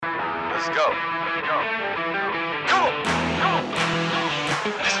Let's go. Come on.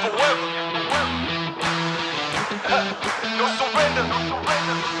 This forever. No surrender.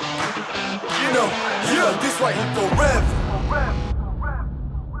 This right here forever.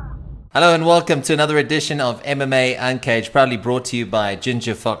 Hello and welcome to another edition of MMA Uncaged, proudly brought to you by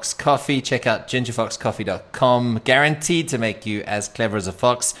Ginger Fox Coffee. Check out gingerfoxcoffee.com, guaranteed to make you as clever as a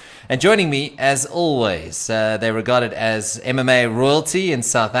fox. And joining me, as always, they're regarded as MMA royalty in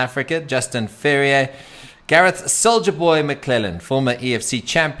South Africa, Justin Ferrier, Gareth Soldier Boy McClellan, former EFC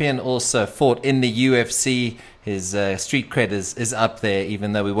champion, also fought in the UFC. His street cred is up there,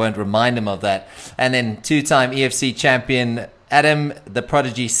 even though we won't remind him of that. And then two-time EFC champion Adam, the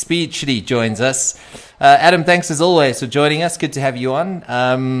Prodigy Speedly, joins us. Adam, thanks as always for joining us. Good to have you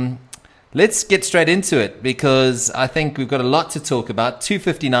on. Let's get straight into it because I think we've got a lot to talk about.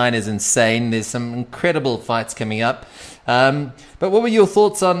 259 is insane. There's some incredible fights coming up. But what were your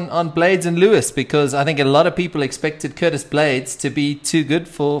thoughts on Blades and Lewis? Because I think a lot of people expected Curtis Blades to be too good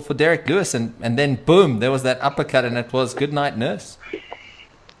for Derek Lewis. And then, boom, there was that uppercut and it was good night, nurse.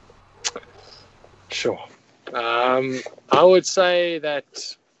 Sure. I would say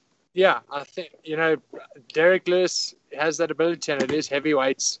that, I think, Derek Lewis has that ability and it is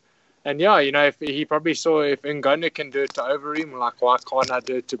heavyweights. And if he probably saw if Ngannou can do it to Overeem, like, why can't I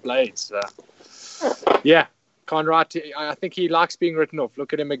do it to Blades? Can't write. I think he likes being written off.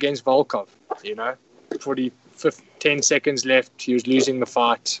 Look at him against Volkov, 10 seconds left. He was losing the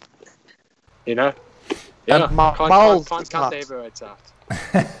fight, can't count the heavyweights out.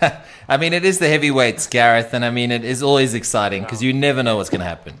 I mean, it is the heavyweights, Gareth, and I mean, it is always exciting because you never know what's going to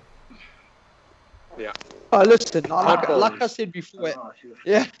happen. Yeah. Oh, listen, like I said before,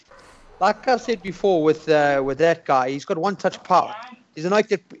 with that guy, he's got one-touch power. He's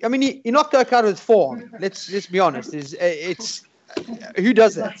he knocked Oak out with his forearm. Let's be honest. It's who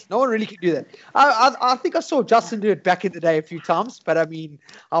does that? No one really can do that. I think I saw Justin do it back in the day a few times, but I mean,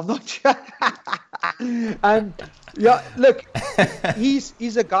 I'm not sure. Look,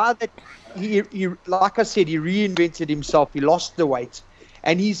 he's a guy that he like I said, he reinvented himself. He lost the weight,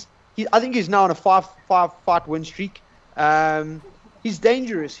 and I think he's now on a five fight win streak. He's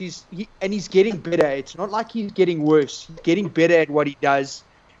dangerous. He's getting better. It's not like he's getting worse. He's getting better at what he does.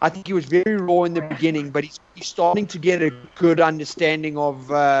 I think he was very raw in the beginning, but he's starting to get a good understanding of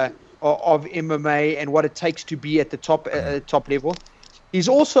MMA and what it takes to be at the top level. He's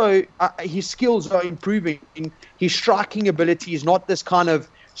also his skills are improving. His striking ability is not this kind of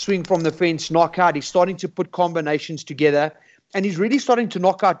swing from the fence knockout. He's starting to put combinations together, and he's really starting to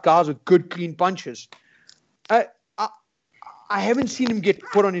knock out guys with good, clean punches. I haven't seen him get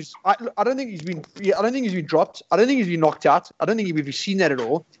put on his. I don't think he's been dropped. I don't think he's been knocked out. I don't think we've seen that at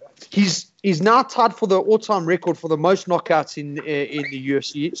all. He's now tied for the all-time record for the most knockouts in the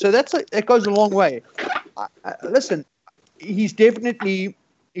UFC. So that goes a long way. Listen, he's definitely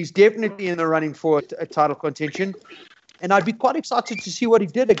in the running for a title contention, and I'd be quite excited to see what he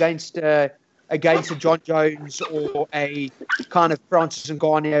did against a John Jones or a kind of Francis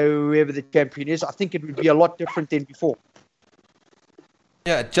Ngannou, whoever the champion is. I think it would be a lot different than before.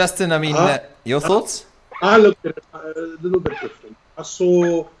 Yeah, Justin, I mean, your thoughts? I looked at it a little bit different. I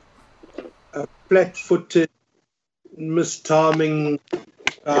saw a flat-footed, mistiming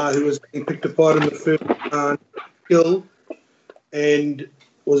guy who was being picked apart in the first round, killed, and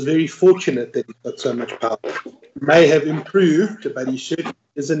was very fortunate that he got so much power. May have improved, but he certainly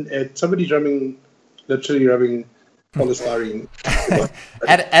isn't. Somebody's literally rubbing polystyrene.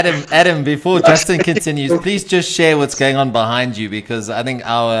 Adam, before Justin continues, please just share what's going on behind you, because I think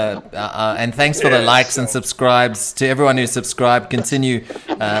and thanks for the likes and subscribes to everyone who subscribed. Continue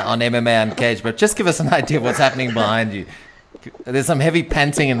on MMA Uncaged, but just give us an idea of what's happening behind you. There's some heavy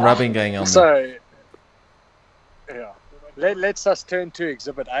panting and rubbing going on. So, let's us turn to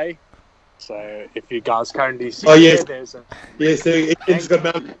Exhibit A. So, if you guys currently see, there's it's got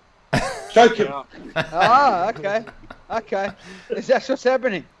mounted. Choke him. Okay. Is that what's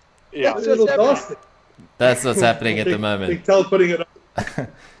happening? Yeah. That's what's happening at the moment. Big Tell putting it on.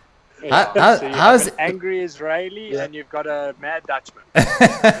 How's an angry Israeli and you've got a mad Dutchman?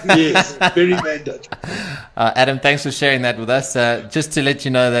 Yes, very mad Dutchman. Adam, thanks for sharing that with us. Just to let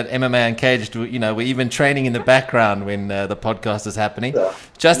you know that MMA Uncaged, we're even training in the background when the podcast is happening. Yeah.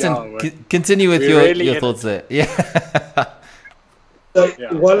 Justin, continue with your thoughts there. Yeah.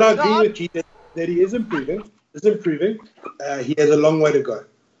 While I agree with you that he is improving, he has a long way to go.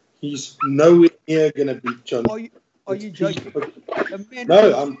 He's nowhere near going to beat John. Are you joking?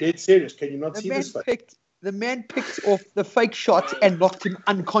 No, I'm dead serious. Can you not see this fight? The man picked off the fake shot and knocked him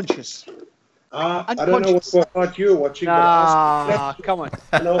unconscious. I don't know what fight you were watching, Nah, come on.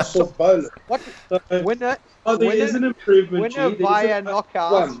 and I saw bowling. What? So, Winner there is an improvement. winner G. There via is a-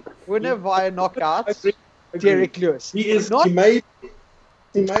 knockout. one. Winner via knockouts. Agree. Derek Lewis. He is. Not He may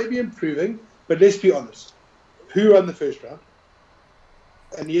be improving, but let's be honest. Who won the first round?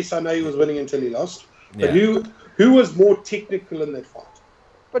 And yes, I know he was winning until he lost. But who was more technical in that fight?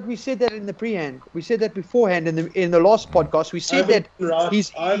 But we said that in the pre-hand. We said that beforehand in the last podcast. We said that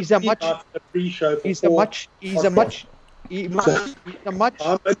he's a much.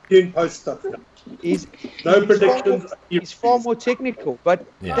 I'm doing post stuff. He's predictions. He's far more technical, but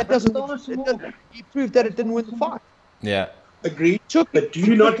that doesn't. He proved that it didn't win the fight. Yeah. Agreed. But do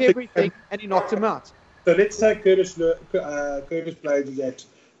you not took everything and he knocked him out? So let's say Curtis Blades is at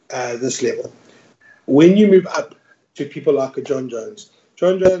this level. When you move up to people like a John Jones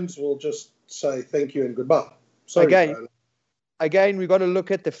will just say thank you and goodbye. Sorry, again, we got to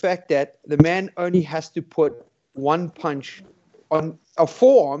look at the fact that the man only has to put one punch on a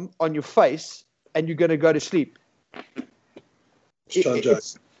forearm on your face, and you're going to go to sleep. John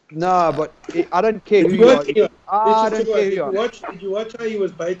Jones. No, but I don't care who you are. I don't care who you are. Did you watch how he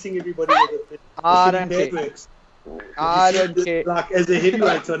was baiting everybody with it? I don't care. I don't care. Like as a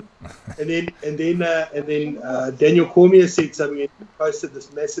heavyweight, and then Daniel Cormier said something and posted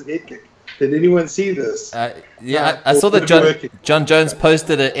this massive head kick. Did anyone see this? I saw that John Jones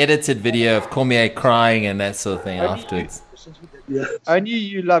posted an edited video of Cormier crying and that sort of thing afterwards. Yeah. I knew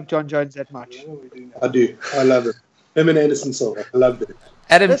you love John Jones that much. I do. I love it. Him and Anderson Silva. I loved it.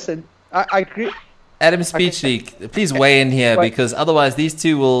 Adam, listen, I agree. Adam Speech League, please weigh in here because otherwise these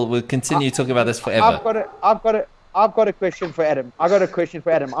two will continue talking about this forever. I've got a question for Adam. I'm going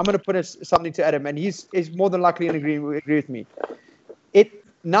to put something to Adam, and he's more than likely in agree with me.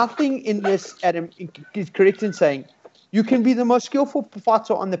 Nothing in this, Adam, is correct in saying you can be the most skillful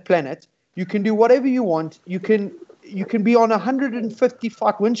fighter on the planet. You can do whatever you want. You can be on a 150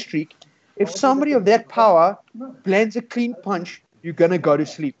 fight win streak. If somebody of that power lands a clean punch, you're gonna go to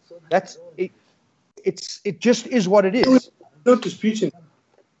sleep. That's it. It just is what it is. Not disputing.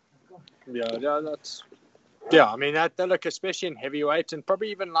 Yeah, I mean that look, especially in heavyweight and probably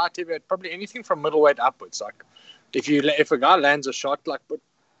even light heavyweight, probably anything from middleweight upwards. Like if a guy lands a shot, like, but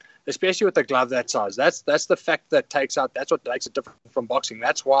especially with a glove that size, that's the fact that takes out. That's what makes it different from boxing.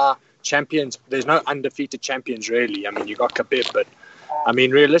 That's why champions. There's no undefeated champions really. I mean, you got Khabib, but I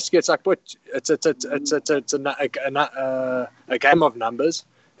mean, realistically, it's like it's a game of numbers,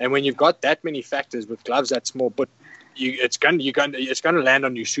 and when you've got that many factors with gloves that small, but it's going to land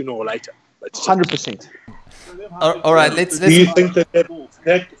on you sooner or later. 100%. All right, let's. Do you think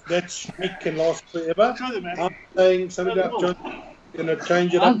that streak can last forever? I'm saying something about John going to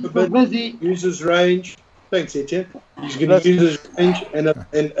change it up a bit. Use his range. Thanks, Etienne. He's going to use his range, and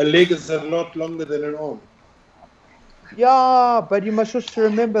a leg is a lot longer than an arm. Yeah, but you must also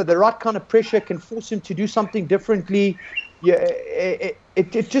remember the right kind of pressure can force him to do something differently. Yeah,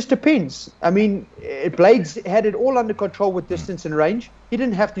 it just depends. I mean, Blades had it all under control with distance and range. He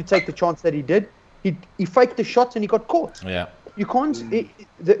didn't have to take the chance that he did. He faked the shots and he got caught. Yeah. You can't.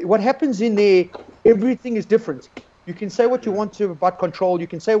 What happens in there, everything is different. You can say what you want to about control. You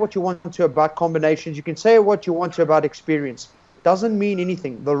can say what you want to about combinations. You can say what you want to about experience. Doesn't mean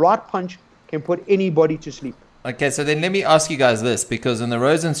anything. The right punch can put anybody to sleep. Okay, so then let me ask you guys this, because in the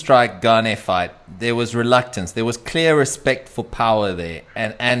Rosenstrike Garnet fight, there was reluctance. There was clear respect for power there.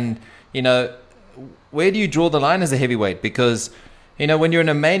 And you know, where do you draw the line as a heavyweight? Because, you know, when you're in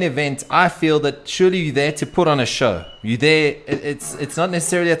a main event, I feel that surely you're there to put on a show. You're there, it's not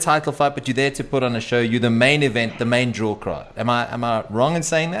necessarily a title fight, but you're there to put on a show. You're the main event, the main draw crowd. Am I wrong in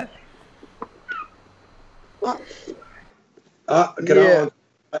saying that? Can I,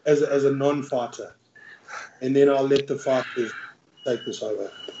 as a non-fighter, and then I'll let the fighters take this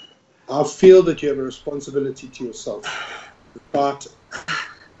over. I feel that you have a responsibility to yourself to fight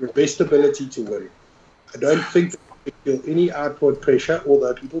your best ability to win. I don't think that you feel any outward pressure,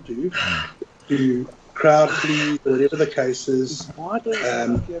 although people do, to crowd please or whatever the case is,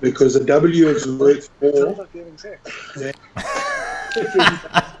 because a W is worth more than...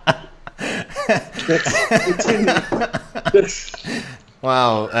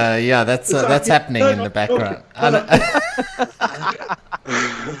 Wow, yeah, that's happening in the background.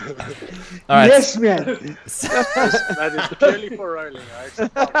 All right. Yes, man. That is purely for rolling, right?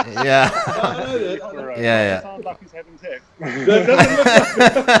 Yeah. Sounds like he's having sex.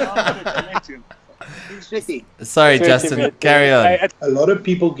 Sorry, Justin, carry on. A lot of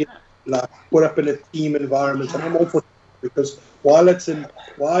people get put up in a team environment, and I'm all for it, because while it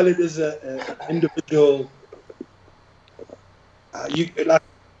is an individual,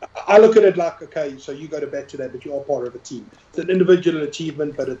 I look at it like, okay, so you go to bat today, but you are part of a team. It's an individual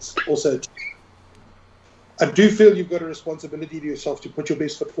achievement, but it's also a team. I do feel you've got a responsibility to yourself to put your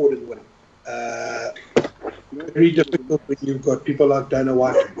best foot forward in winning. Very difficult when you've got people like Dana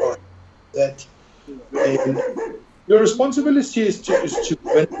White that. And your responsibility is to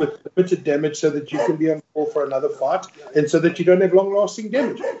win with limited damage so that you can be on call for another fight and so that you don't have long-lasting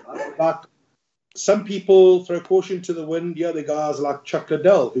damage. Like some people throw caution to the wind. The other guys like Chuck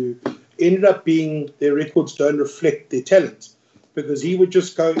Liddell, who ended up being, their records don't reflect their talent, because he would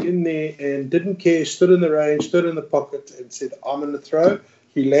just go in there and didn't care, stood in the range, stood in the pocket and said, I'm going to throw.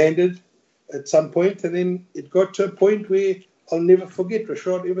 He landed at some point, and then it got to a point where I'll never forget,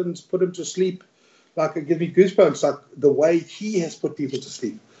 Rashad Evans put him to sleep. Like, it gives me goosebumps, like the way he has put people to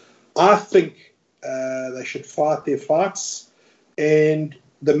sleep. I think they should fight their fights, and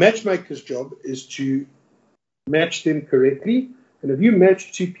the matchmaker's job is to match them correctly. And if you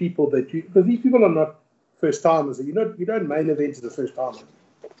match two people that you, because these people are not first timers, you don't main event as a first timer.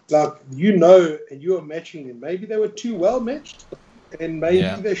 Like, and you are matching them. Maybe they were too well matched, and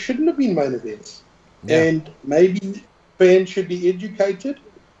maybe they shouldn't have been main events. Yeah. And maybe fans should be educated.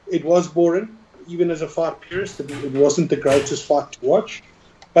 It was boring. Even as a fight purist, it wasn't the greatest fight to watch,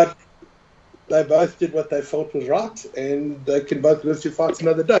 but they both did what they felt was right, and they can both live to fight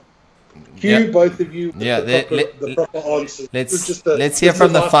another day. Both of you, the proper answers. Let's hear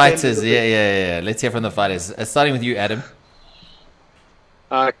from the fighters. Yeah. Let's hear from the fighters. Starting with you, Adam.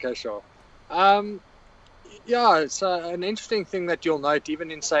 Okay, sure. It's an interesting thing that you'll note,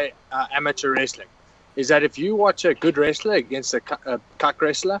 even in, say, amateur wrestling, is that if you watch a good wrestler against a cuck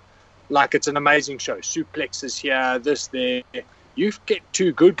wrestler, like, it's an amazing show. Suplexes here, this, there. You get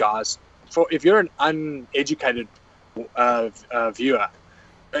two good guys. If you're an uneducated viewer,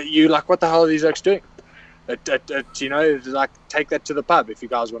 you like, what the hell are these oaks doing? Like, take that to the pub if you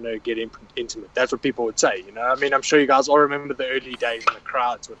guys want to get intimate. That's what people would say, I mean, I'm sure you guys all remember the early days in the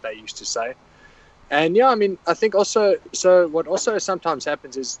crowds, what they used to say. And, I think also, so what also sometimes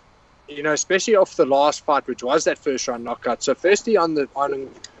happens is, especially off the last fight, which was that first round knockout. So firstly on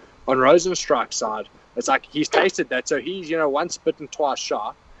Rosenstrike's side, it's like he's tasted that, so he's once bitten, twice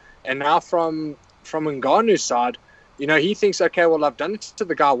shy. And now from Ngannou's side, he thinks, okay, well, I've done it to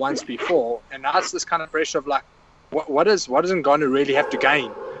the guy once before, and now it's this kind of pressure of like, what does Ngannou really have to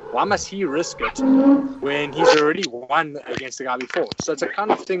gain? Why must he risk it when he's already won against the guy before? So it's a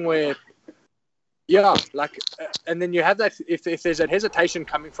kind of thing where, and then you have that, if there's that hesitation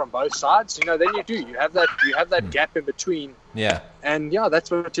coming from both sides, then you have that gap in between. Yeah. And that's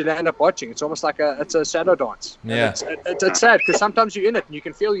what you end up watching. It's almost like it's a shadow dance. Yeah. It's sad because sometimes you're in it and you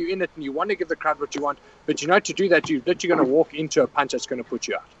can feel you're in it and you want to give the crowd what you want, but to do that, you're literally going to walk into a punch that's going to put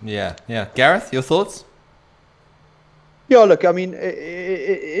you out. Yeah. Gareth, your thoughts? Yeah, look, I mean, it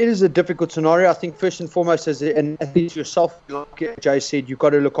is a difficult scenario. I think first and foremost, as an athlete yourself, like Jay said, you've got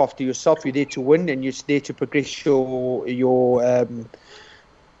to look after yourself. You're there to win, and you're there to progress your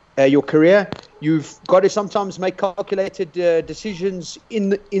career. You've got to sometimes make calculated decisions in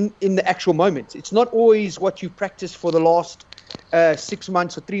the actual moment. It's not always what you've practiced for the last 6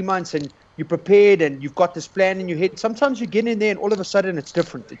 months or 3 months, and you're prepared and you've got this plan in your head. Sometimes you get in there and all of a sudden it's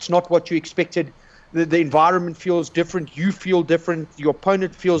different. It's not what you expected. The environment feels different. You feel different. Your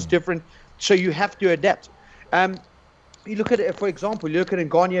opponent feels different. So you have to adapt. You look at it, for example, you look at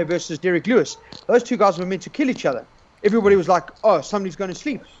Ngannou versus Derek Lewis. Those two guys were meant to kill each other. Everybody was like, oh, somebody's going to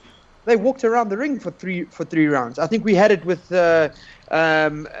sleep. They walked around the ring for three rounds. I think we had it with, who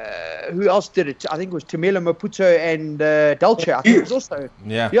else did it? I think it was Tamela Maputo and Delche. I think it was also.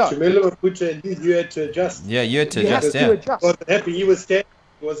 Yeah. Tamela Maputo and you had to adjust. Yeah, you had to adjust. I wasn't happy. He was standing.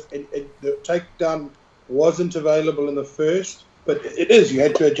 The takedown wasn't available in the first, but it is. You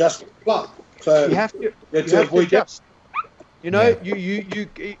had to adjust the plan. So you have to avoid that.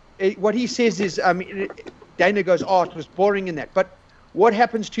 What he says is, I mean, Dana goes, oh, it was boring in that. But what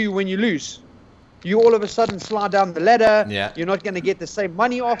happens to you when you lose? You all of a sudden slide down the ladder. Yeah. You're not going to get the same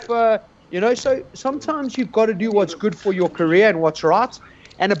money offer. So sometimes you've got to do what's good for your career and what's right,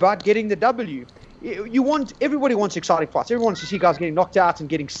 and about getting the W. Everybody wants exciting fights. Everyone wants to see guys getting knocked out and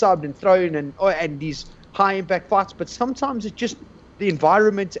getting subbed and thrown and these high impact fights. But sometimes it's just the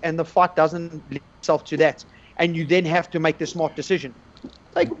environment and the fight doesn't lend itself to that. And you then have to make the smart decision.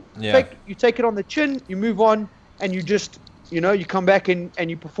 You take it on the chin, you move on, and you just, you come back and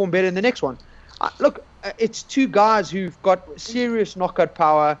you perform better in the next one. It's two guys who've got serious knockout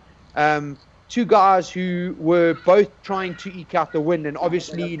power. Two guys who were both trying to eke out the win, and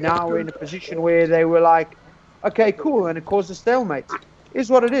obviously now we're in a position where they were like, okay, cool, and it caused a stalemate. Is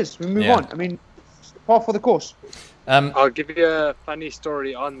what it is. We move on. I mean, par for the course. I'll give you a funny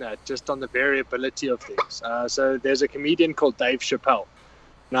story on that, just on the variability of things. So there's a comedian called Dave Chappelle.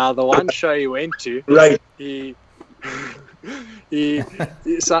 Now, the one show he went to, Right.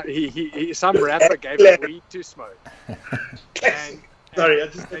 some rapper gave him weed to smoke. Sorry,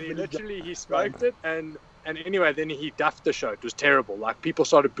 And he literally smoked it, and anyway, then he duffed the show. It was terrible. Like, people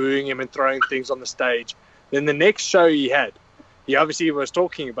started booing him and throwing things on the stage. Then the next show he obviously was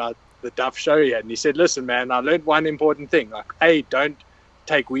talking about the duff show he had, and he said, "Listen, man, I learned one important thing. Like, A, don't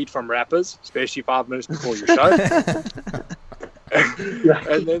take weed from rappers, especially 5 minutes before your show."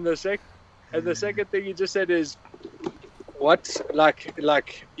 And then the second thing he just said is, "What? Like,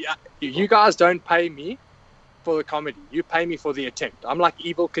 yeah, you guys don't pay me for the comedy. You pay me for the attempt. I'm like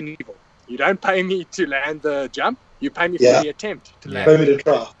Evel Knievel. You don't pay me to land the jump. You pay me for the attempt to land. Pay me to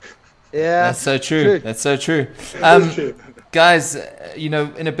try. Yeah, That's so true. That's so true. True. Guys, in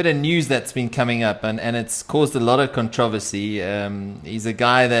a bit of news that's been coming up, and it's caused a lot of controversy. He's a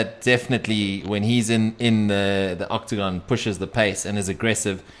guy that definitely, when he's in the octagon, pushes the pace and is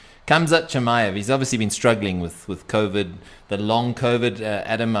aggressive. Khamzat Chimaev, he's obviously been struggling with COVID, the long COVID,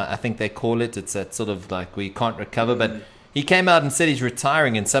 Adam, I think they call it. It's that sort of like where you can't recover. But he came out and said he's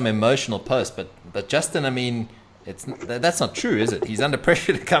retiring in some emotional post. But Justin, I mean, that's not true, is it? He's under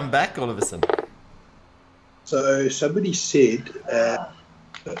pressure to come back all of a sudden. So somebody said,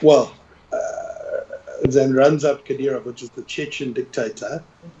 Zanranzab Kadyrov, which is the Chechen dictator,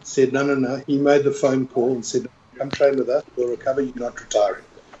 said, no. He made the phone call and said, "Come train with us, we'll recover, you're not retiring."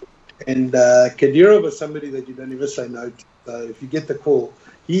 And Kadyrov is somebody that you don't ever say no to. So if you get the call,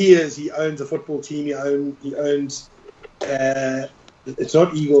 he owns a football team, he owns it's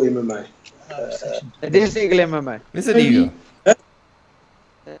not Eagle MMA. It is Eagle MMA. Is it Eagle?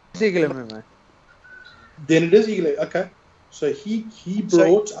 It's Eagle MMA. Then it is Eagle. Okay. So he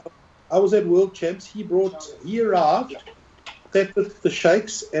brought. I was at World Champs. He arrived, sat with the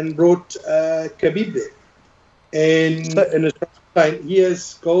sheikhs, and brought Khabib there. And he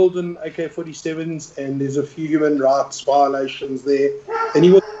has golden AK-47s, and there's a few human rights violations there. And he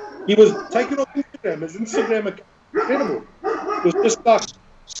was taken off Instagram. His Instagram account, incredible. It was just like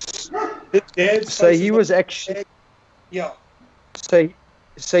his dad's. So he was actually. Yeah.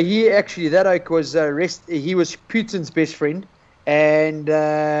 So he actually, that oak was he was Putin's best friend, and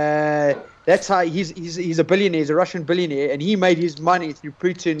that's how he's a billionaire. He's a Russian billionaire, and he made his money through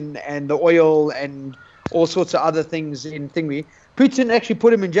Putin and the oil and all sorts of other things in thingy. Putin actually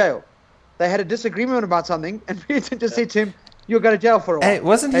put him in jail. They had a disagreement about something, and Putin just said to him, "You'll go to jail for a while. Hey,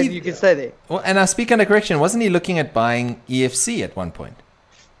 wasn't he? And you can stay there." Well, and I speak under correction. Wasn't he looking at buying EFC at one point?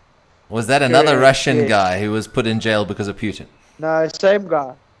 Was that another Russian guy who was put in jail because of Putin? No, same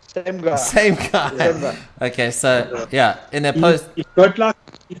guy. Same guy. Okay, so yeah, in a post. He's got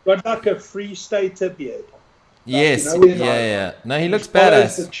like a free stater beard. Yes, yeah. No, he looks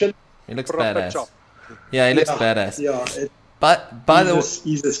badass. He looks badass. Chop. Yeah, he looks badass. Yeah. But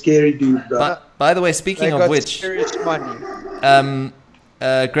He's a scary dude, bro. By the way, speaking of which, serious money.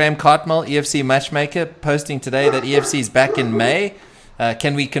 Graham Cartmel, EFC matchmaker, posting today that EFC is back in May.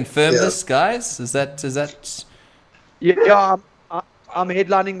 Can we confirm this, guys? Is that? Yeah, I'm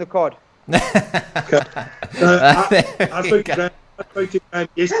headlining the card. I spoke to Graham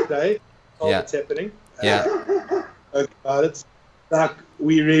yesterday. What's happening? It's like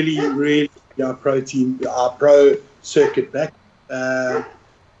we really our pro team, our pro circuit back.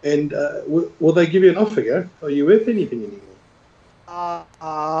 And will they give you an offer? Go? Are you worth anything anymore?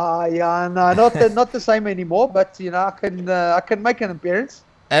 Yeah, no, not the same anymore. But I can make an appearance.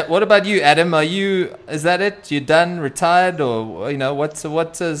 What about you, Adam? Is that it? You done, retired, or what's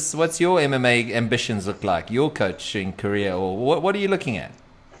your MMA ambitions look like? Your coaching career, or what are you looking at?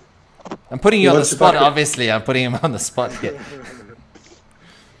 I'm putting you on the spot. Obviously, I'm putting him on the spot here.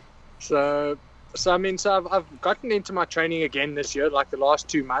 So I've gotten into my training again this year, like the last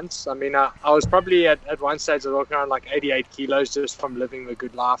 2 months. I mean, I was probably at one stage I was walking around like 88 kilos just from living the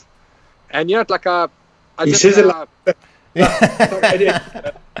good life, and like I just.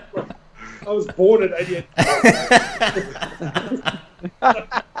 I was born at 88.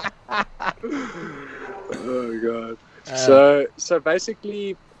 Oh god. So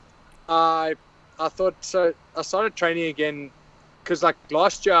basically, I thought so. I started training again because like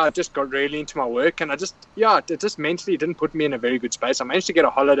last year I just got really into my work, and it just mentally didn't put me in a very good space. I managed to get a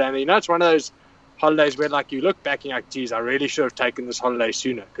holiday, and it's one of those holidays where like you look back and you're like, geez, I really should have taken this holiday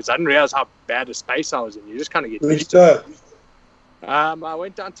sooner, because I didn't realize how bad a space I was in. You just kind of get used to it. I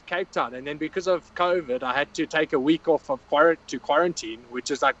went down to Cape Town, and then because of COVID, I had to take a week off of quarantine, which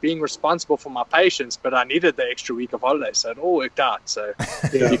is like being responsible for my patients, but I needed the extra week of holiday, so it all worked out. So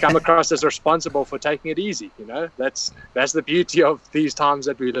you come across as responsible for taking it easy, That's the beauty of these times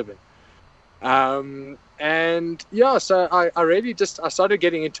that we live in. And yeah, so I really I started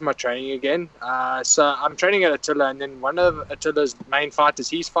getting into my training again. So I'm training at Attila, and then one of Attila's main fighters,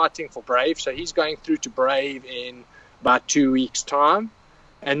 he's fighting for Brave, so he's going through to Brave in about 2 weeks' time.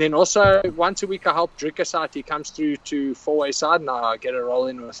 And then also once a week I help Drickus out. He comes through to four-way side, and I get a roll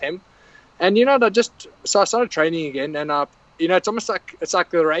in with him. And so I started training again, and it's almost like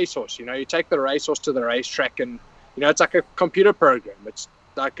the racehorse. You take the racehorse to the racetrack, and it's like a computer program. It's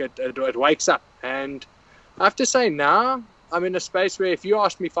like it wakes up. And I have to say now I'm in a space where if you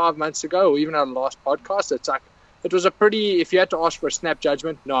asked me 5 months ago, or even at the last podcast, it was if you had to ask for a snap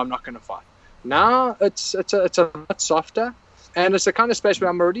judgment, no, I'm not going to fight. Now it's a lot softer, and it's the kind of space where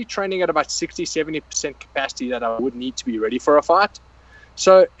I'm already training at about 60-70% capacity that I would need to be ready for a fight.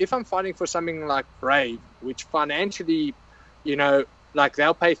 So if I'm fighting for something like Brave, which financially, like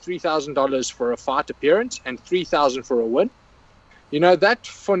they'll pay $3,000 for a fight appearance and $3,000 for a win, that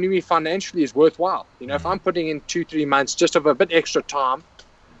for me financially is worthwhile. If I'm putting in 2-3 months just of a bit extra time,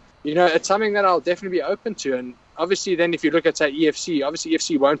 it's something that I'll definitely be open to. And obviously then if you look at, say, EFC, obviously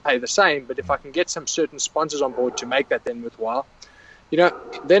EFC won't pay the same, but if I can get some certain sponsors on board to make that then worthwhile,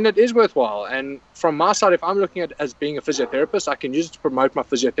 then it is worthwhile. And from my side, if I'm looking at it as being a physiotherapist, I can use it to promote my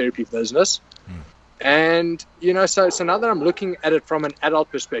physiotherapy business. And, so now that I'm looking at it from an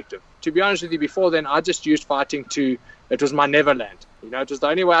adult perspective, to be honest with you, before then, I just used fighting it was my Neverland. It was the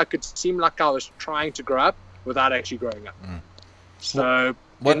only way I could seem like I was trying to grow up without actually growing up. So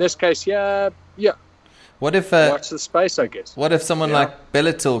in this case, yeah. What if watch the space, I guess. What if someone like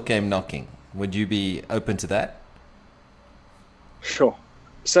Bellator came knocking? Would you be open to that? Sure.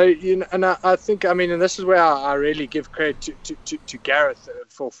 So and I think, and this is where I really give credit to Gareth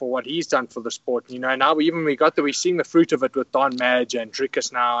for what he's done for the sport. Now we're seeing the fruit of it with Don Madge and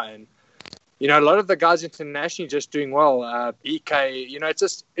Drickus now, and a lot of the guys internationally just doing well. BK, you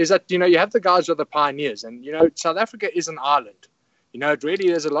have the guys who are the pioneers, and South Africa is an island. It really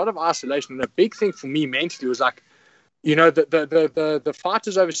is a lot of isolation. And a big thing for me mentally was like, the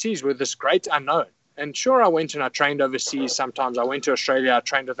fighters overseas were this great unknown. And sure, I went and I trained overseas. Sometimes I went to Australia. I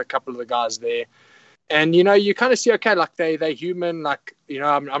trained with a couple of the guys there, and you kind of see, okay, like they're human. Like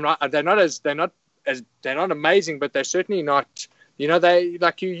I'm not. They're not amazing, but they're certainly not. They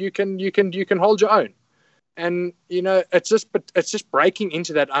like you can hold your own. And it's just breaking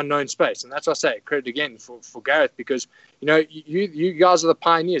into that unknown space, and that's why I say credit again for Gareth, because you guys are the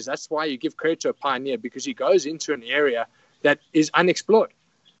pioneers. That's why you give credit to a pioneer, because he goes into an area that is unexplored,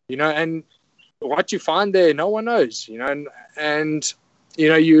 and what you find there, no one knows, and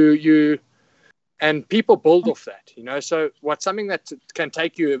and people build off that, so what's something that can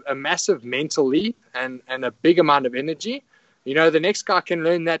take you a massive mental leap and a big amount of energy, the next guy can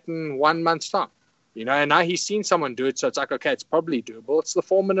learn that in 1 month's time. And now he's seen someone do it, so it's like, okay, it's probably doable. It's the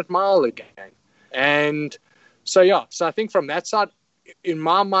 4-minute mile again. And so, so I think from that side, in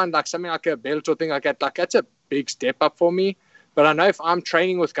my mind, like something like a Bellator thing like that, like that's a big step up for me. But I know if I'm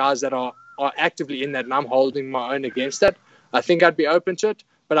training with guys that are actively in that and I'm holding my own against that, I think I'd be open to it.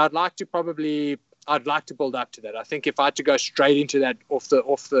 But I'd like to build up to that. I think if I had to go straight into that off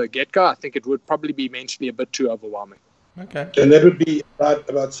the get-go, I think it would probably be mentally a bit too overwhelming. Okay. And that would be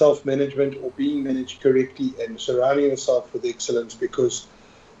about self-management or being managed correctly and surrounding yourself with excellence, because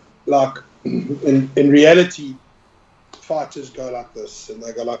like in reality, fighters go like this and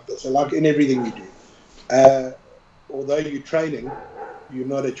they go like this. And like in everything you do, although you're training, you're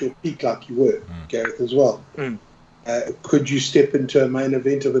not at your peak like you were, Gareth, as well. Could you step into a main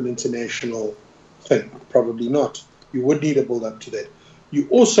event of an international thing? Probably not. You would need a build-up to that. You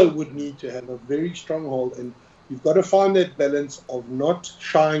also would need to have a very strong hold, and you've got to find that balance of not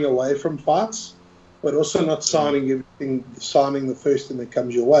shying away from fights, but also not signing the first thing that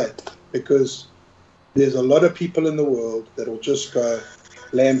comes your way, because there's a lot of people in the world that will just go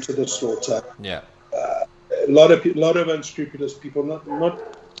lamb to the slaughter. Yeah. A lot of unscrupulous people, not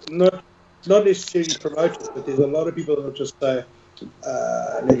necessarily promoters, but there's a lot of people that will just say,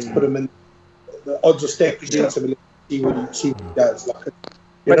 let's put him in. The odds are stacked against him. Let's see what he does. Like,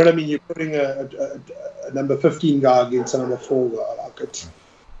 you know what I mean? You're putting a number 15 guy against a number 4 guy. Like it's,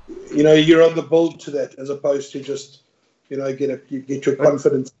 you're on the build to that, as opposed to just, get your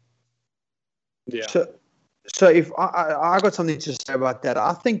confidence. Yeah. So if I got something to say about that,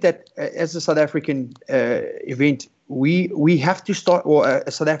 I think that as a South African event, we have to start, or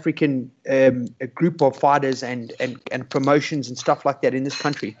a South African a group of fighters and promotions and stuff like that in this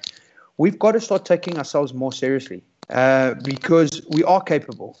country. We've got to start taking ourselves more seriously because we are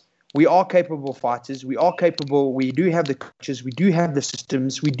capable. We are capable fighters. We are capable. We do have the coaches. We do have the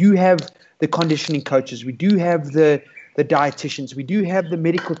systems. We do have the conditioning coaches. We do have the dietitians. We do have the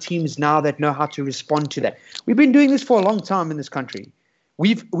medical teams now that know how to respond to that. We've been doing this for a long time in this country.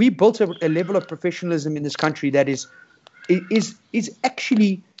 We built a level of professionalism in this country that is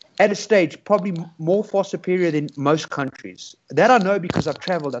actually at a stage probably more far superior than most countries. That I know because I've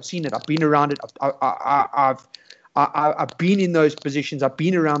traveled. I've seen it. I've been around it. I've been in those positions. I've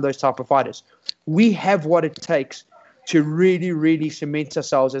been around those type of fighters. We have what it takes to really, really cement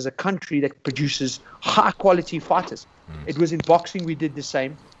ourselves as a country that produces high-quality fighters. It was in boxing we did the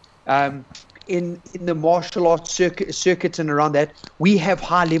same. In the martial arts circuits and around that, we have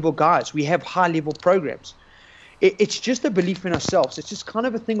high-level guys. We have high-level programs. It's just a belief in ourselves. It's just kind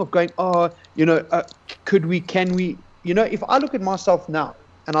of a thing of going, could we, can we? You know, if I look at myself now,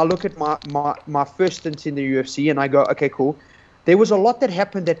 and I look at my first stint in the UFC and I go, okay, cool. There was a lot that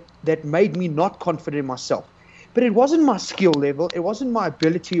happened that made me not confident in myself. But it wasn't my skill level. It wasn't my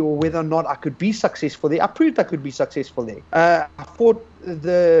ability or whether or not I could be successful there. I proved I could be successful there. I fought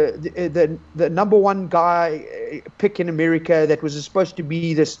the number one guy pick in America that was supposed to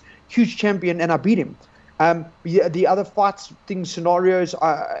be this huge champion, and I beat him. The other fights, scenarios,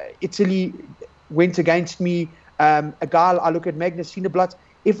 Italy went against me. A guy, I look at Magnus Cinnablat.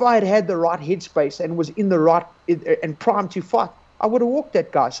 If I had had the right headspace and was in the right and primed to fight, I would have walked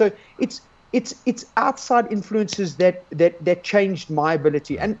that guy. So it's outside influences that changed my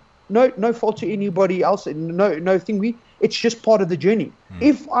ability, and no fault to anybody else. No thing. It's just part of the journey.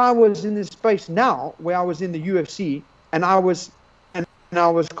 If I was in this space now, where I was in the UFC and I was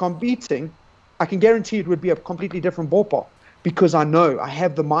competing, I can guarantee it would be a completely different ballpark because I know I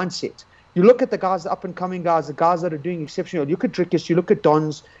have the mindset. You look at the guys, the up-and-coming guys, the guys that are doing exceptional. You look at Drickus, you look at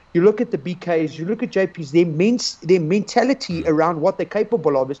Dons, you look at the BKs, you look at JPs. Their mentality around what they're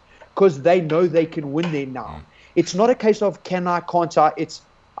capable of is because they know they can win there now. It's not a case of can I, can't I. It's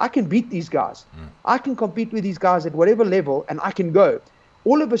I can beat these guys. I can compete with these guys at whatever level, and I can go.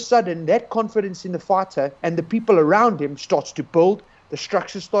 All of a sudden, that confidence in the fighter and the people around him starts to build. The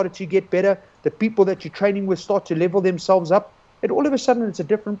structure started to get better. The people that you're training with start to level themselves up. And all of a sudden, it's a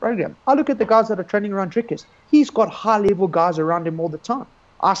different program. I look at the guys that are training around Drickus. He's got high-level guys around him all the time.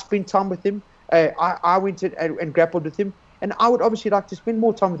 I spend time with him. I went and grappled with him. And I would obviously like to spend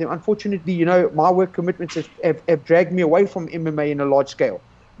more time with him. Unfortunately, my work commitments have dragged me away from MMA in a large scale.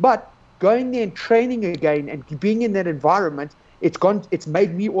 But going there and training again and being in that environment, it's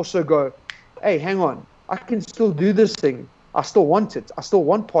made me also go, hey, hang on. I can still do this thing. I still want it. I still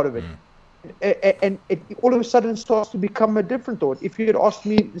want part of it. And it all of a sudden starts to become a different thought. If you had asked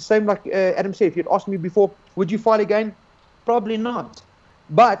me the same, like Adam said, if you had asked me before, would you fight again? Probably not.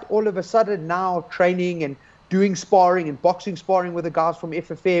 But all of a sudden now training and doing sparring and boxing sparring with the guys from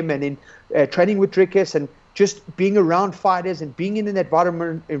FFM and then training with Drickus and just being around fighters and being in an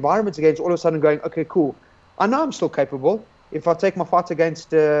environments against all of a sudden going, okay, cool. I know I'm still capable. If I take my fight against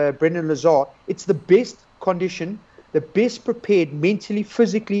Brendan Lazar, it's the best condition, the best prepared mentally,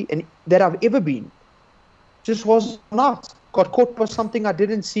 physically, and that I've ever been. Just was not. Got caught by something I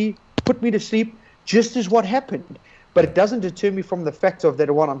didn't see, put me to sleep, just as what happened. But it doesn't deter me from the fact of that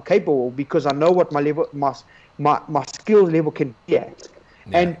what I'm capable because I know what my level, my skill level can be at.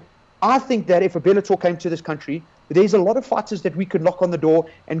 Yeah. And I think that if a Bellator came to this country, there's a lot of fighters that we could knock on the door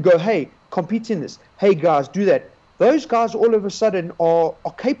and go, hey, compete in this. Hey, guys, do that. Those guys all of a sudden are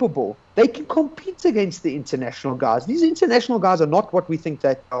capable. They can compete against the international guys. These international guys are not what we think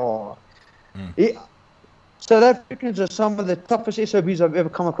they are. South Africans are some of the toughest SOBs I've ever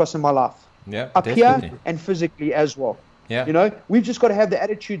come across in my life. Yeah, up definitely. Here and physically as well. Yeah. We've just got to have the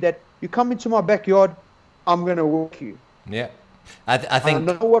attitude that you come into my backyard, I'm going to work you. Yeah. I think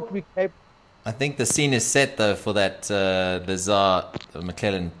I know what we capable. I think the scene is set though for that Lazar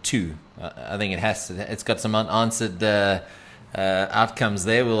McClellan 2. I think it has to. It's got some unanswered outcomes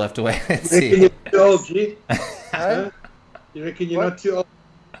there. We'll have to wait and see. You reckon you're too old, G? You reckon you're not too old?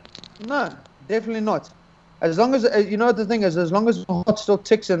 No, definitely not. As long as the thing is, as long as my heart still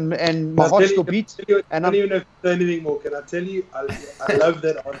ticks and my heart still beats. I don't even have to say anything more. Can I tell you? I love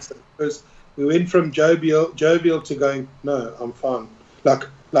that answer because we went from jovial to going, no, I'm fine.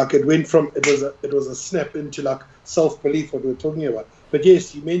 Like it went from it was a snap into like self-belief what we were talking about. But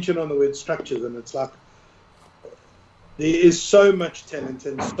yes, you mentioned on the word structures, and it's like there is so much talent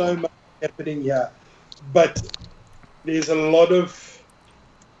and so much happening here, but there's a lot of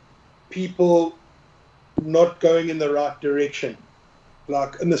people not going in the right direction.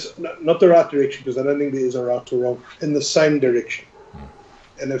 Like in this, not the right direction, because I don't think there is a right or wrong. In the same direction.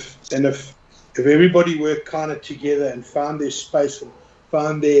 And if everybody worked kind of together and found their space and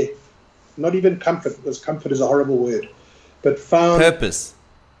found their, not even comfort, because comfort is a horrible word, but found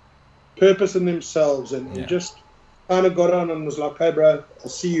Purpose in themselves and just kind of got on and was like, hey bro, I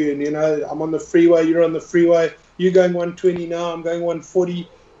see you, and I'm on the freeway, you're on the freeway, you're going 120 now, I'm going 140,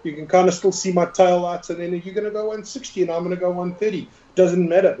 you can kind of still see my tail lights, and then you're going to go 160 and I'm going to go 130. Doesn't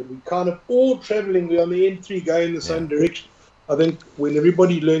matter, but we kind of all traveling, we're on the N3 going in the same direction. I think when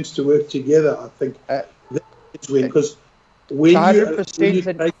everybody learns to work together, I think that's when, because when you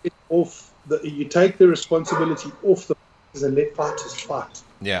take it off, you take the responsibility off the fighters and let fighters fight.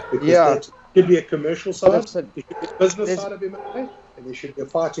 Yeah. Because there should be a commercial side, there should be a business side of MMA, and there should be a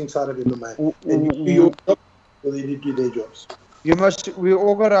fighting side of MMA. And you do your job, or they do their jobs. We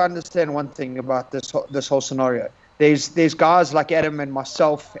all got to understand one thing about this whole scenario. There's guys like Adam and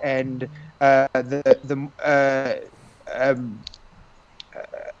myself and a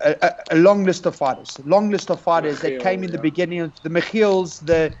long list of fighters that came in the beginning of the Michiels,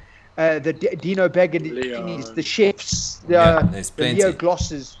 the Dino Bagadinis, the Chefs, the Leo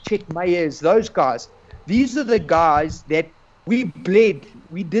Glosses, Chet Mayers, those guys. These are the guys that we bled.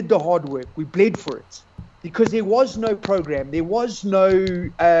 We did the hard work. We bled for it. Because there was no program. There was no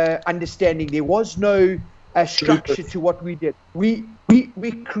understanding. There was no structure to what we did. We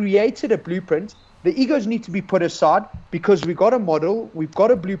created a blueprint. The egos need to be put aside because we got a model, we've got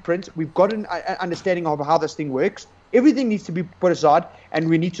a blueprint, we've got an understanding of how this thing works. Everything needs to be put aside, and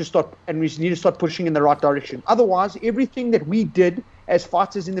we need to start pushing in the right direction. Otherwise, everything that we did as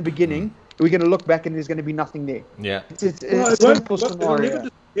fighters in the beginning, we're going to look back and there's going to be nothing there. Yeah, it's a simple scenario.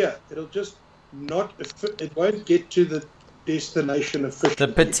 It'll just not. It won't get to the destination efficiently.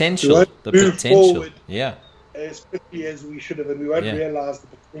 The potential. Forward, especially as we should have, and we won't realize the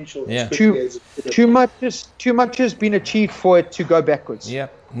potential. Yeah. Too much has been achieved for it to go backwards. Yeah.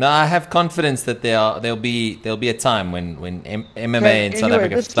 No, I have confidence that there'll be a time when MMA in South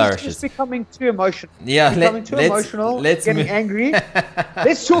Africa flourishes. This is becoming too emotional. Yeah, let's getting angry.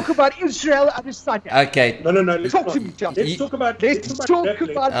 Let's talk about Israel Adesanya. Okay. No. Talk to me, John. Let's talk about Israel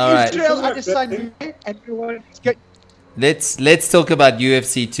Adesanya, and everyone get. Let's talk about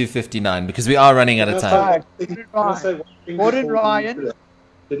UFC 259 because we are running out of time. Gordon Ryan.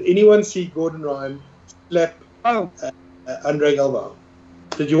 Did anyone see Gordon Ryan slap Andre Galvao?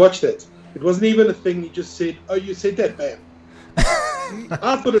 Did you watch that? It wasn't even a thing. He just said, "Oh, you said that, bam."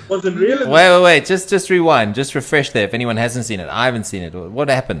 I thought it wasn't real. Wait. Just rewind. Just refresh there. If anyone hasn't seen it, I haven't seen it. What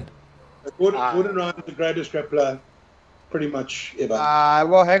happened? Gordon Ryan is the greatest grappler, pretty much ever.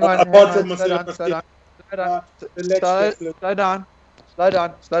 Well, hang on. Apart from Slow down.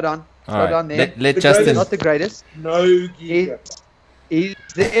 All right. There. Let Justin. Not the greatest. No. He's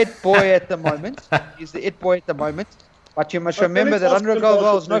the it boy at the moment. But you must remember that Andre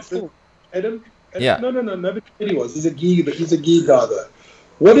Galvao is no fool. Adam? Yeah. No. Nobody said he was. He's a gi guy, though.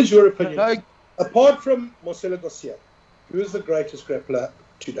 What is your opinion? No. Apart from Marcelo Garcia, who is the greatest grappler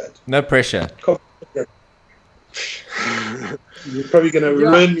to date? No pressure. You're probably going to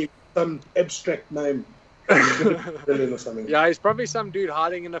ruin me with some abstract name. Or something. Yeah, he's probably some dude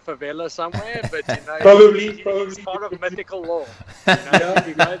hiding in a favela somewhere, but probably he's part of mythical lore. If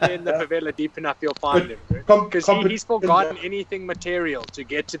you go there in the favela deep enough, you'll find him. Because he's forgotten anything material to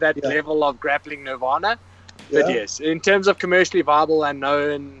get to that level of grappling nirvana. But yes, in terms of commercially viable and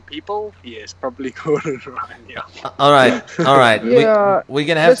known people, yes, probably Gordon Ryan. Yeah. All right. Yeah. We're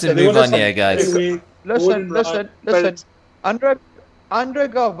gonna have to move on here, guys. Listen. Andre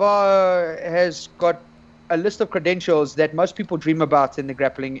Galvao has got a list of credentials that most people dream about in the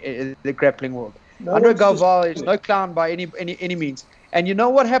grappling world. Andre Galvao is no clown by any means. And you know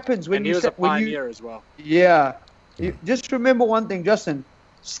what happens when he was a pioneer as well. Yeah. Just remember one thing, Justin.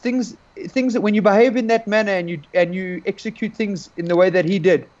 Things that when you behave in that manner and you execute things in the way that he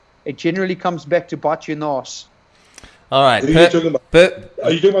did, it generally comes back to bite you in the ass. All right. Are you talking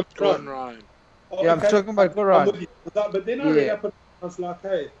about Gordon Ryan? Oh, yeah, I'm talking about Gordon Ryan. But then I read up and I was like,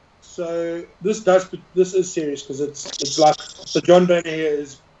 hey, so this is serious because it's like so John Dana here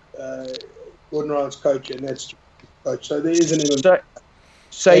is Gordon Ryan's coach and that's coach. So there is an element.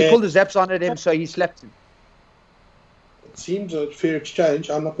 So he pulled his zaps on at him, so he slapped him. It seems a fair exchange.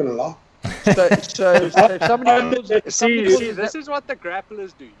 I'm not going to lie. So if somebody see, this is what the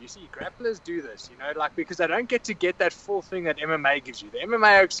grapplers do. You see, grapplers do this, like because they don't get to get that full thing that MMA gives you. The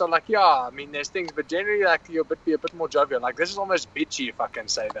MMA oaks are like, I mean, there's things, but generally, like, you'll be a bit more jovial. Like, this is almost bitchy, if I can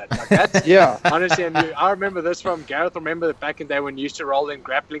say that. Like, that's honestly, and I remember this from Gareth. Remember that back in the day when you used to roll in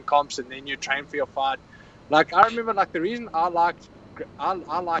grappling comps and then you train for your fight. Like I remember, like the reason I liked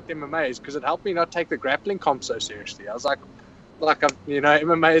MMA is because it helped me not take the grappling comp so seriously. I was like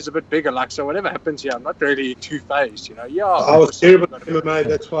MMA is a bit bigger. Like so, whatever happens here, I'm not really too phased. Yeah. I was terrible at MMA.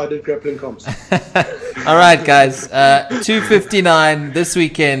 That's why I did grappling comps. All right, guys. 2:59 this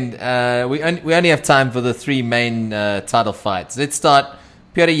weekend. We only have time for the three main title fights. Let's start.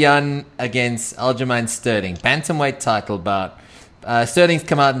 Petr Yan against Aljamain Sterling, bantamweight title bout. Sterling's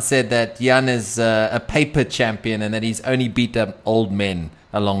come out and said that Yan is a paper champion and that he's only beat up old men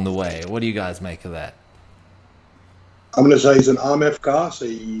along the way. What do you guys make of that? I'm going to say he's an RMF car, so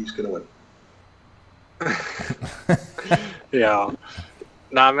he's going to win. Yeah.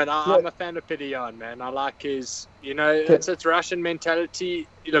 No, man, I'm a fan of Petr Yan, man. I like his, it's Russian mentality.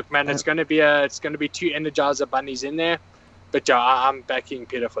 Look, man, it's going to be two Energizer bunnies in there, but yeah, I'm backing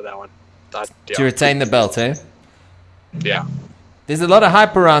Peter for that one. To retain the belt, eh? Yeah. There's a lot of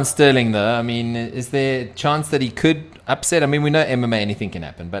hype around Sterling, though. I mean, is there a chance that he could upset? I mean, we know MMA, anything can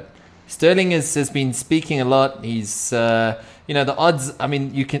happen, but Sterling has been speaking a lot. He's, the odds. I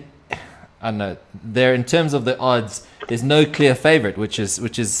mean, I don't know. There, in terms of the odds, there's no clear favorite, which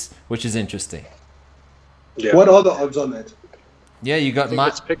is interesting. Yeah. What are the odds on that? Yeah, you got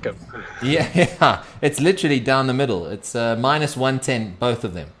let's pick him. Yeah, it's literally down the middle. It's minus 110, both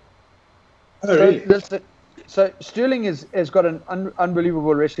of them. Oh, really? So Sterling has got an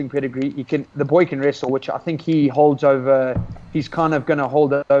unbelievable wrestling pedigree. The boy can wrestle, which I think he holds over. He's kind of going to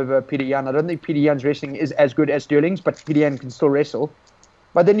hold over Petr Yan. I don't think Petr Yan's wrestling is as good as Sterling's, but Petr Yan can still wrestle.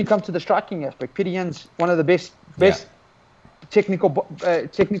 But then you come to the striking aspect. Petr Yan's one of the best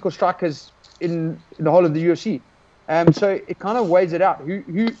technical strikers in the whole of the UFC. So it kind of weighs it out.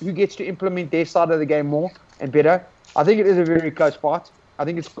 Who gets to implement their side of the game more and better? I think it is a very close fight. I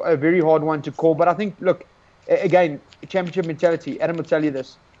think it's a very hard one to call. But I think, look, again, championship mentality. Adam will tell you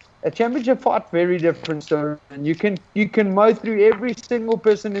this. A championship fight, very different story. And you can mow through every single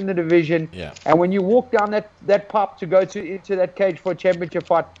person in the division. Yeah. And when you walk down that pipe to go into that cage for a championship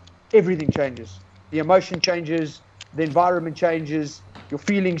fight, everything changes. The emotion changes. The environment changes. Your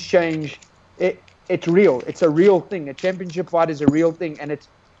feelings change. It's real. It's a real thing. A championship fight is a real thing. And it's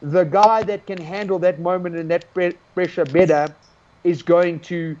the guy that can handle that moment and that pressure better is going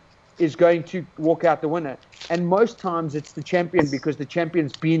to walk out the winner. And most times it's the champion, because the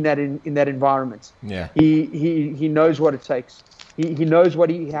champion's been that in that environment. Yeah. He knows what it takes. He knows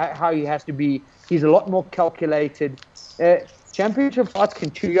how he has to be. He's a lot more calculated. Championship fights can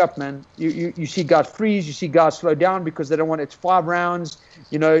chew you up, man. You see guys freeze, you see guys slow down because they don't want it's 5 rounds.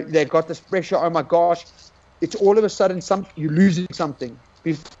 They've got this pressure. Oh my gosh. It's all of a sudden you're losing something.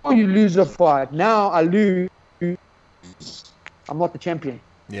 Before you lose a fight, now I lose, I'm not the champion.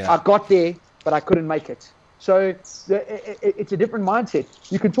 Yeah. I got there, but I couldn't make it. So it's a different mindset.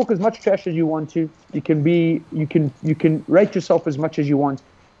 You can talk as much trash as you want to. You can rate yourself as much as you want.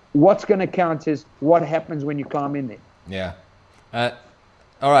 What's going to count is what happens when you climb in there. Yeah.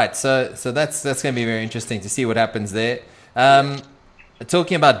 All right. So that's going to be very interesting to see what happens there.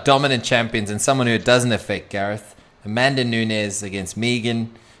 Talking about dominant champions and someone who it doesn't affect, Gareth, Amanda Nunes against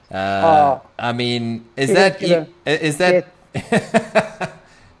Megan. I mean, is that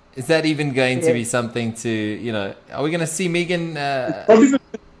is that even going to be something to, are we going to see Megan? Probably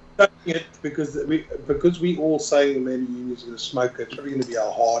it because we all saying Amanda Nunes is going to smoke it. It's probably going to be a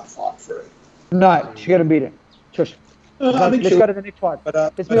hard fight for her. No, she's going to beat it. Shush. Let's go to the next fight.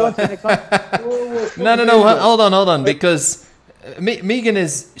 Let's move on to the next fight. No. Hold on. Because Megan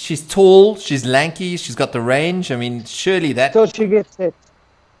she's tall, she's lanky, she's got the range. I mean, surely that. Till she gets hit.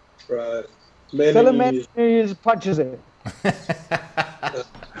 Right. Tell Amanda Nunes punches it.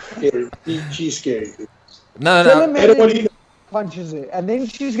 Scary. She's scary. No. Punches it, and then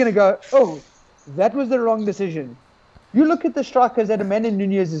she's gonna go, "Oh, that was the wrong decision." You look at the strikers that Amanda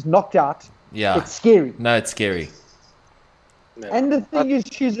Nunes is knocked out. Yeah, it's scary. No, it's scary. And the thing is,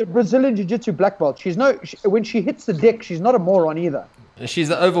 she's a Brazilian Jiu-Jitsu black belt. When she hits the deck, she's not a moron either. She's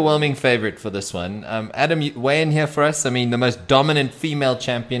the overwhelming favorite for this one. Adam, weigh in here for us. I mean, the most dominant female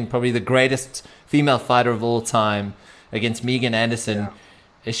champion, probably the greatest female fighter of all time, against Megan Anderson. Yeah.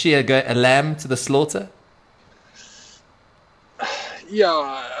 Is she a lamb to the slaughter?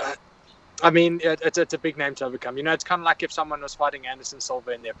 Yeah, I mean, it's a big name to overcome. It's kind of like if someone was fighting Anderson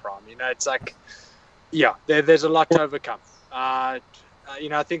Silva in their prime. It's like, yeah, there's a lot to overcome. I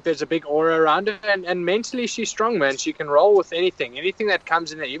think there's a big aura around her, and mentally she's strong, man. She can roll with anything that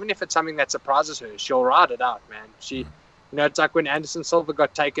comes in there, even if it's something that surprises her, she'll ride it out, man. It's like when Anderson Silva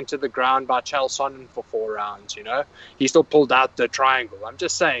got taken to the ground by Chael Sonnen for 4 rounds, he still pulled out the triangle. I'm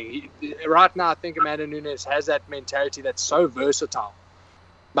just saying, right now I think Amanda Nunes has that mentality that's so versatile.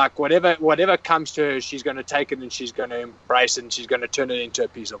 like whatever comes to her, she's going to take it and she's going to embrace it and she's going to turn it into a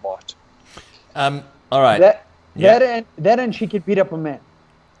piece of art. All right. That and she could beat up a man.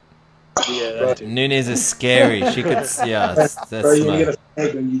 Yeah, that too. Nunes is scary. She could, yeah, that's Bro, you're gonna smart. get a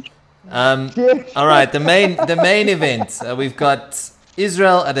snag when you All right, the main event. We've got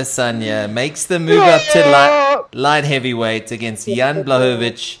Israel Adesanya makes the move up to light heavyweight against Jan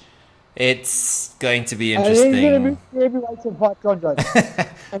Blachowicz. It's going to be And then he's going to interesting. move to heavyweight and fight John Jones.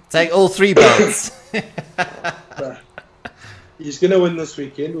 Take all 3 belts. Bro, he's gonna win this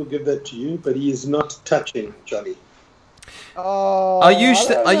weekend. We'll give that to you, but he is not touching Johnny. Are you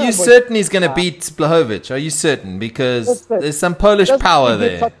certain he's going to beat Blachowicz? Are you certain? Because there's some Polish power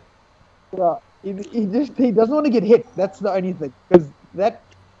there. Yeah, he doesn't want to get hit. That's the only thing. Because that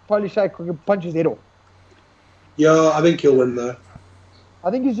Polish guy could punch his head off. Yeah, I think he'll win though. I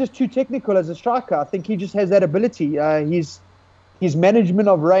think he's just too technical as a striker. I think he just has that ability. His management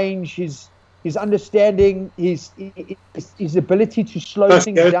of range, his understanding, his ability to slow Plus,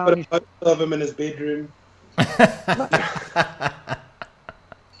 things go down. put a photo of him in his bedroom.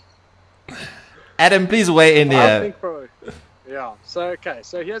 Adam, please weigh in I here. think probably, yeah. So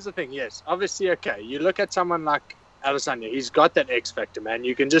here's the thing. Yes, obviously, you look at someone like Adesanya. He's got that X factor, man.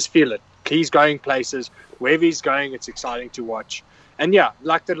 You can just feel it. He's going places. Wherever he's going, it's exciting to watch. And yeah,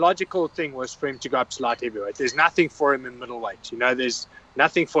 like the logical thing was for him to go up to light heavyweight. There's nothing for him in middleweight. There's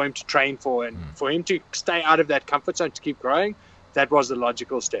nothing for him to train for, and for him to stay out of that comfort zone to keep growing. That was the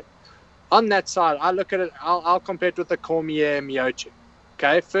logical step. On that side, I look at it. I'll compare it with the Cormier Miocic.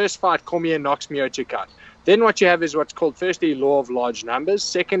 Okay, first fight, Cormier knocks Miocic out. Then what you have is what's called, firstly, law of large numbers.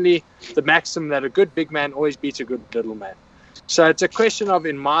 Secondly, the maxim that a good big man always beats a good little man. So it's a question of,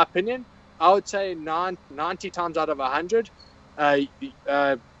 in my opinion, I would say 90 times out of 100,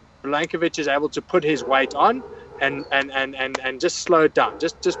 Blankovic is able to put his weight on and just slow it down.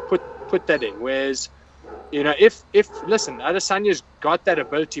 Just put that in. Whereas, if listen, Adesanya's got that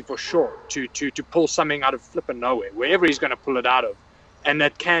ability for sure to pull something out of flipping nowhere, wherever he's going to pull it out of, and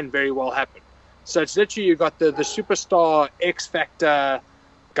that can very well happen. So it's literally, you got the superstar X factor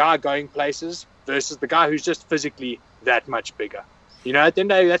guy going places versus the guy who's just physically that much bigger. At the end of the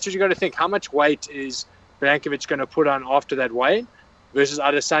day, that's what you got to think. How much weight is Blankovic going to put on after that weigh-in versus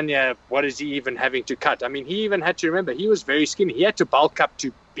Adesanya? What is he even having to cut? I mean, he even had to remember he was very skinny. He had to bulk up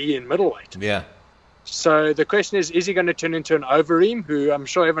to be in middleweight. Yeah. So the question is he going to turn into an Overeem, who I'm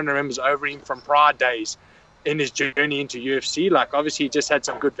sure everyone remembers Overeem from prior days in his journey into UFC? Like, obviously, he just had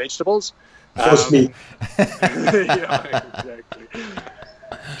some good vegetables. Trust me. Yeah, exactly.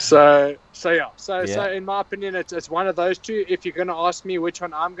 So in my opinion, it's one of those two. If you're going to ask me which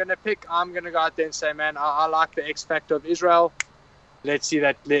one I'm going to pick, I'm going to go out there and say, man, I like the X factor of Israel. Let's see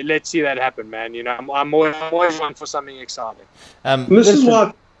that happen, man. I'm always one for something exciting. This is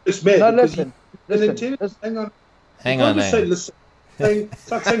why it's mad. No, because listen. Hang on. Say, listen. It's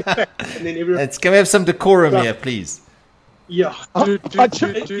like saying fact, and then everyone. Can we have some decorum here, please? Yeah.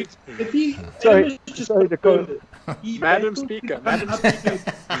 If he, Sorry, just Dakota. Madam Speaker.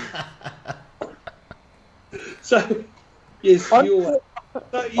 So, yes, you're.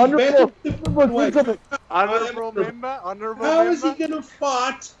 Honourable member. How is he going to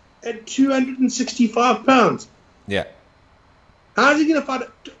fight at 265 pounds? Yeah. How is he going to fight?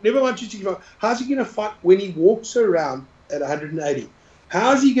 Never mind 265. How's he going to fight when he walks around at 180?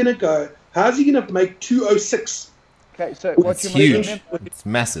 How's he going to go? How's he going to make 206? Okay, so what It's you huge. must remember, It's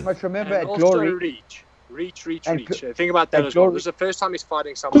massive. And at also Glory. reach. And Think about that and as well. Glory- This is the first time he's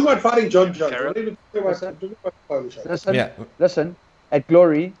fighting Talk someone. about fighting John Jones. Carol? Don't even talk about Polish. Listen, at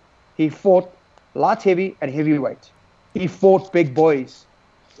Glory, he fought light heavy and heavyweight. He fought big boys.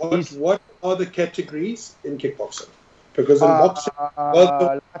 What are the categories in kickboxing? Because in boxing,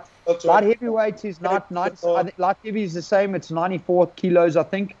 Light heavyweight is not nice. I think light heavy is the same. It's 94 kilos, I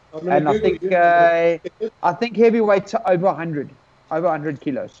think. And I think heavyweight's over 100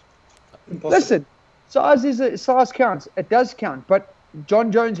 kilos. Listen, size counts. It does count. But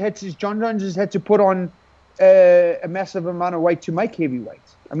John Jones has had to put on a massive amount of weight to make heavyweight.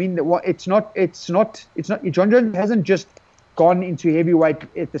 I mean, it's not. John Jones hasn't just gone into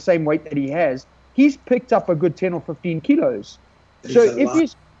heavyweight at the same weight that he has. He's picked up a good 10 or 15 kilos. He's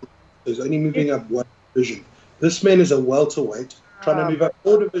only moving up one division. This man is a welterweight trying to move up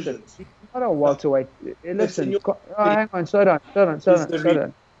 4 divisions. He's not a welterweight. Listen, hang on, slow down.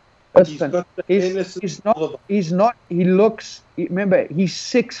 Listen, he's not. He looks. Remember, he's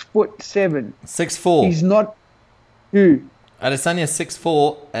 6'7". 6'4". He's not. Who? Adesanya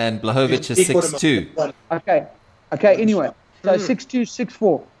 6'4" and Blachowicz is 6'2". Okay. Anyway, so 6'2",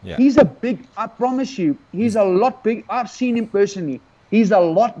 6'4". Yeah. He's a big. I promise you, he's a lot big. I've seen him personally. He's a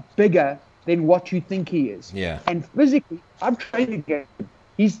lot bigger than what you think he is. Yeah. And physically, I've trained against him.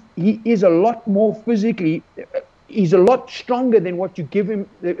 He is a lot more physically. He's a lot stronger than what you give him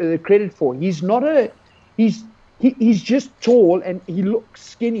the credit for. He's not he's just tall and he looks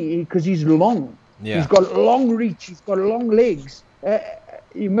skinny because he's long. Yeah. He's got long reach. He's got long legs.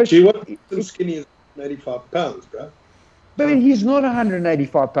 Skinny is 85 pounds, bro. But he's not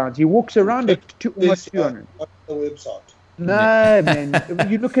 185 pounds. He walks around at almost 200. On the website. No, man.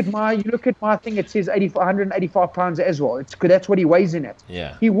 You look at my thing. It says 185 pounds as well. That's what he weighs in at.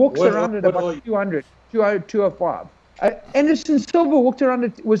 Yeah. He walks around at about 200, 205. Anderson Silva walked around.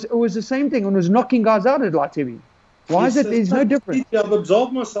 It was the same thing and was knocking guys out at light heavy. Why is it? There's no difference. I've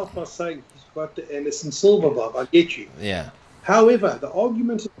absolved myself by saying he's got the Anderson Silva vibe. I get you. Yeah. However, the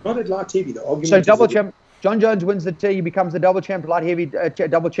argument is not at light heavy. The argument So double is champ. John Jones wins he becomes the double champ, light heavy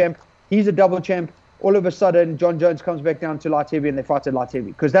double champ. He's a double champ. All of a sudden, John Jones comes back down to light heavy and they fight at light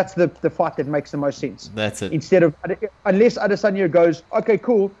heavy because that's the fight that makes the most sense. That's it. Instead of, unless Adesanya goes, okay,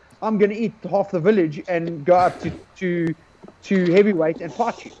 cool, I'm going to eat half the village and go up to heavyweight and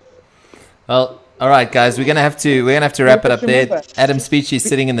fight you. Well, all right, guys, we're gonna have to wrap it up there. Adam Speechy's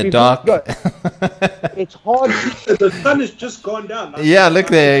sitting in the dark. It's hard. The sun has just gone down. Yeah, look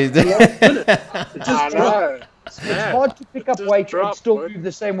there. I know. It's hard to pick up weight and still move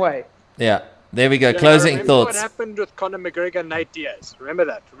the same way. Yeah, there we go. Yeah, Closing remember thoughts. What happened with Conor McGregor and Nate Diaz? Remember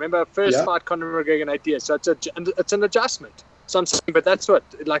that? Remember first fight Conor McGregor and Nate Diaz. So it's an adjustment. So I'm saying, but that's what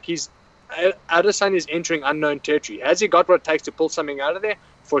Adesanya is entering unknown territory. Has he got what it takes to pull something out of there?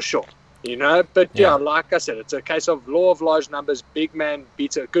 For sure. But like I said, it's a case of law of large numbers. Big man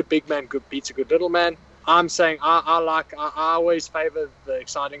beats a good big man, beats a good little man. I'm saying I always favor the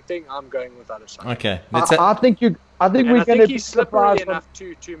exciting thing. I'm going with Adesanya. Okay. I think we're going to be he's slippery surprised.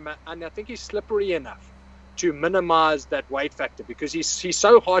 I think he's slippery enough to minimize that weight factor because he's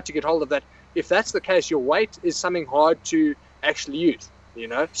so hard to get hold of that. If that's the case, your weight is something hard to actually use.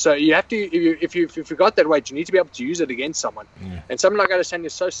 So you have to, if you got that weight, you need to be able to use it against someone. Yeah. And someone like Adesanya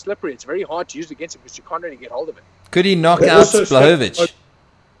is so slippery, it's very hard to use against him because you can't really get hold of it. Could he knock out Blachowicz?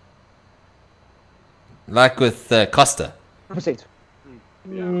 Like with Costa? 100%.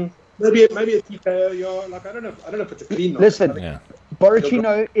 Maybe a TKO. I don't know if it's a clean knock. Listen,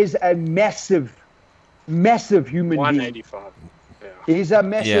 Borrachino is a massive human being. 185. Yeah. He's a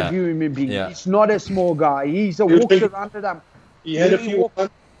massive human being. Yeah. He's not a small guy. He's walks around at him. He had a few.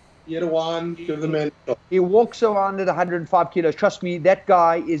 He had a one. Give the man. He walks around at 105 kilos. Trust me, that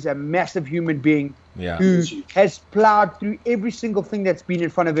guy is a massive human being who has plowed through every single thing that's been in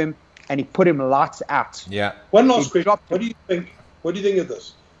front of him, and he put him lights out. Yeah. One last question. What do you think? What do you think of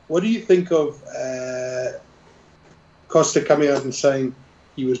this? What do you think of Costa coming out and saying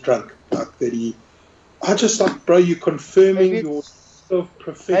he was drunk? Like that I just like, bro, you're confirming your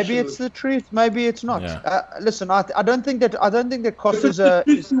self-professional. Maybe it's the truth. Maybe it's not. Yeah. Listen, I don't think that Costa's a.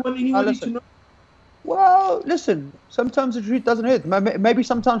 Well, listen. Sometimes the truth doesn't hurt. Maybe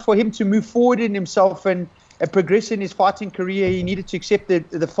sometimes for him to move forward in himself and progress in his fighting career, he needed to accept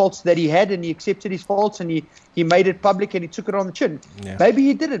the faults that he had, and he accepted his faults, and he made it public, and he took it on the chin. Yeah. Maybe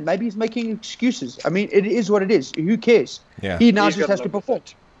he didn't. Maybe he's making excuses. I mean, it is what it is. Who cares? Yeah. He now just has to perform.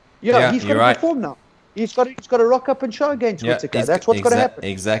 Yeah, he's got to perform now. He's got to rock up and show against Whittaker. That's what's got to happen.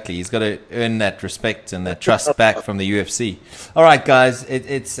 Exactly. He's got to earn that respect and that trust back from the UFC. All right, guys.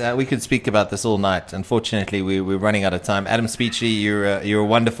 It's we could speak about this all night. Unfortunately, we're running out of time. Adam Speechley, you're a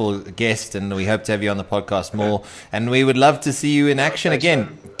wonderful guest, and we hope to have you on the podcast more. And we would love to see you in action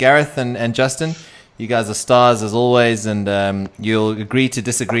again. Gareth and Justin, you guys are stars as always, and you'll agree to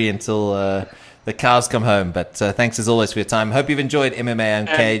disagree until the cows come home. But thanks as always for your time. Hope you've enjoyed MMA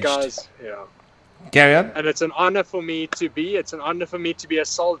Uncaged. And guys, Carry on. And it's an honor for me to be a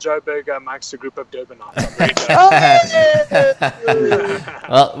sole Joe Burger amongst a group of Durbanites.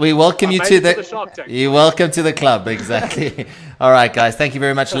 Well, we welcome you to the you're welcome to the club. Exactly. All right, guys. Thank you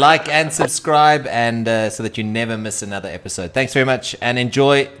very much. Like and subscribe, and so that you never miss another episode. Thanks very much, and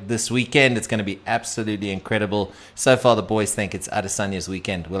enjoy this weekend. It's going to be absolutely incredible. So far, the boys think it's Adesanya's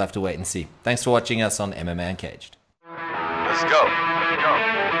weekend. We'll have to wait and see. Thanks for watching us on MMA Uncaged. Let's go.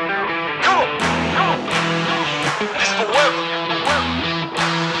 Come on. This forever.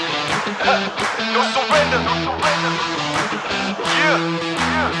 No surrender. Yeah.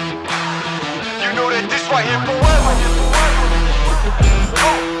 You know that this right here forever.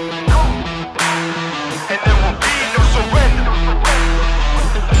 And there will be no surrender.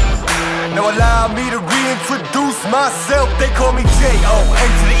 Now allow me to reintroduce myself. They call me J.O.N.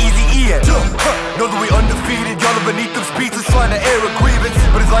 to the easy E.N. Know that we undefeated. Y'all are beneath them speeches trying to air a grievance,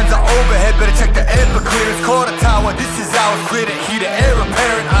 but his lines are overhead. Better check the air for clearance. Call the tower. This is our clear to heat the air.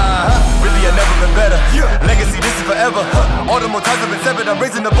 All the more times I've been severed, I'm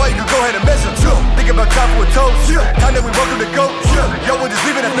raising the bar, you can go ahead and measure. Think about time for a toast. Time that we welcome to go. Yo, we're just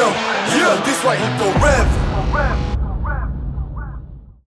leaving it, no. This right here forever.